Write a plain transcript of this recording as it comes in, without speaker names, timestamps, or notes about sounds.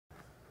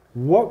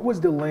What was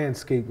the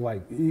landscape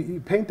like?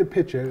 You paint the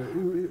picture.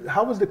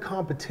 How was the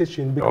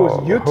competition?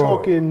 Because you're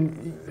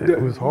talking, it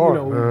was hard,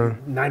 you know,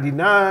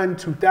 99,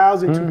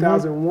 2000,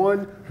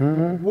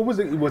 2001. What was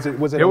it? Was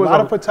it a lot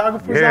of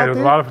photographers out there? Yeah, there was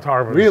a lot of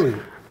photographers. Really?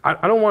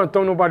 I don't want to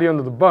throw nobody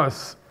under the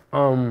bus,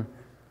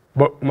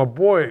 but my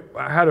boy,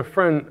 I had a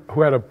friend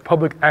who had a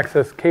public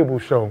access cable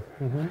show,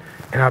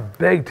 and I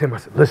begged him, I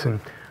said,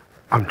 listen,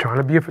 I'm trying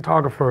to be a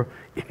photographer.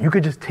 If you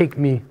could just take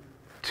me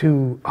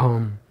to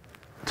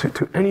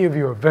any of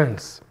your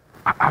events,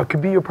 I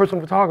could be your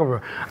personal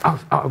photographer.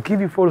 I'll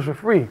give you photos for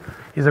free.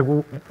 He's like,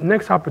 well,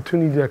 next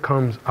opportunity that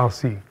comes, I'll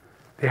see.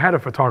 They had a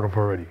photographer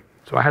already,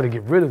 so I had to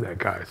get rid of that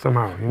guy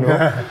somehow, you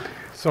know?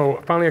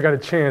 So finally I got a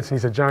chance, and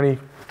he said, Johnny,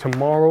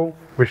 tomorrow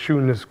we're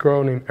shooting this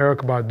girl named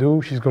Erykah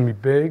Badu. She's gonna be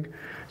big.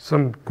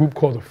 Some group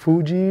called the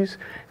Fugees,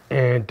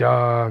 and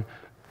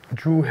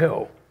Drew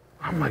Hill.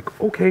 I'm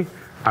like, okay.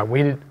 I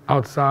waited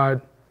outside,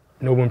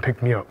 no one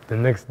picked me up. The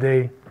next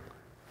day,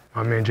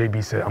 my man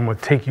JB said, I'm gonna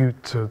take you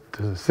to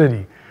the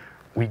city.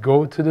 We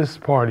go to this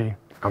party.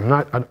 I'm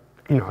not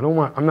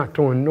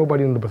throwing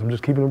nobody under the bus, I'm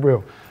just keeping it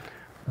real.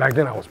 Back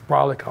then I was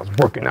brolic, I was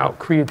working out,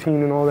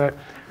 creatine and all that.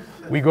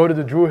 We go to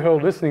the Drew Hill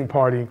listening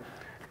party,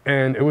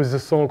 and it was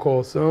this song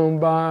called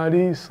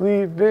Somebody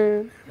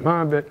Sleeping in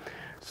My Bed.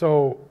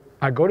 So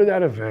I go to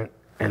that event,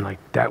 and like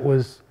that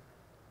was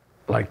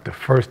like the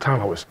first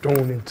time I was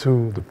thrown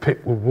into the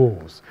pit with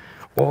wolves.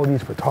 All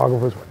these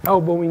photographers were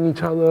elbowing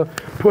each other,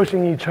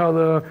 pushing each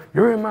other,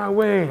 you're in my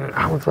way. And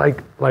I was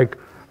like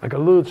a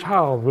little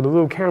child with a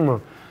little camera.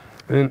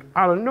 And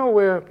out of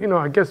nowhere, you know,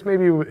 I guess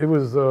maybe it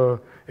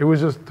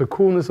was just the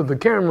coolness of the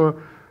camera.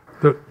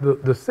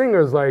 The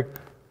singer's like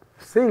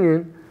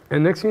singing,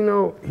 and next thing you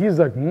know, he's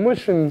like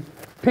mushing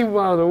people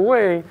out of the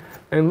way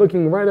and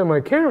looking right at my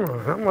camera.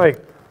 And I'm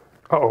like,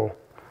 uh-oh,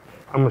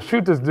 I'm gonna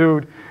shoot this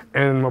dude.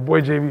 And my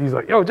boy JB, he's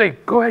like, yo,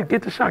 Jake, go ahead,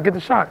 get the shot, get the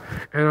shot.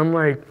 And I'm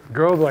like,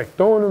 girls are like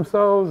throwing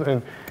themselves,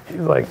 and he's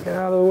like, get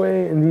out of the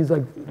way. And he's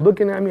like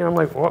looking at me, and I'm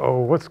like, uh-oh,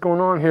 what's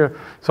going on here?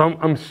 So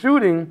I'm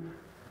shooting,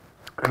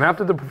 and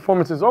after the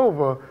performance is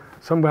over,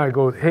 some guy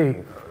goes,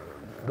 hey,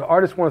 the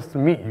artist wants to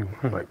meet you.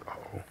 I'm like,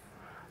 uh-oh.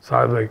 So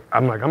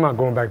I'm not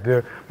going back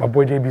there. My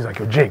boy JB's like,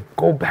 yo, Jake,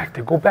 go back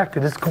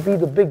there. This could be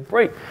the big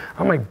break.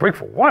 I'm like, break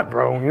for what,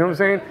 bro? You know what I'm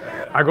saying?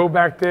 I go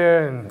back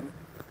there, and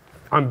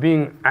I'm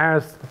being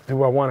asked,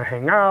 do I want to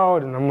hang out?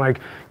 And I'm like,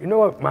 you know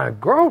what, my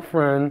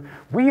girlfriend,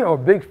 we are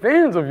big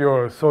fans of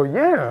yours, so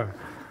yeah.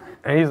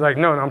 And he's like,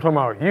 no, I'm talking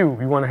about you.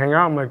 You want to hang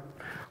out? I'm like,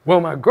 well,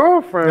 my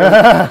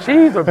girlfriend,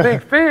 she's a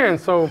big fan.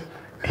 So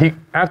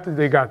after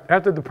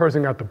the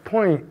person got the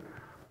point,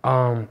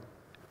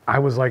 I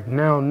was like,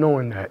 now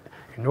knowing that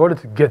in order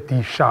to get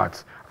these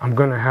shots, I'm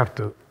gonna have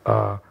to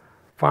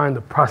find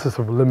the process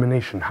of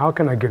elimination. How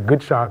can I get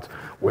good shots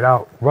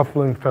without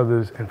ruffling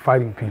feathers and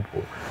fighting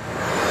people?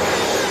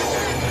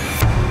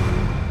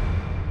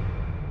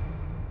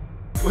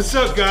 What's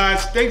up,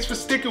 guys? Thanks for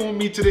sticking with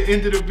me to the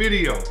end of the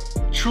video.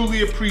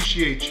 Truly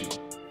appreciate you.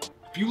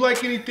 If you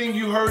like anything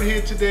you heard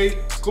here today,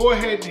 go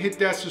ahead and hit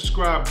that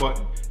subscribe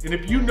button. And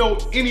if you know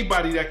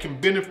anybody that can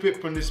benefit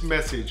from this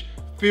message,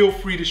 feel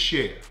free to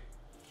share.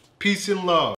 Peace and love.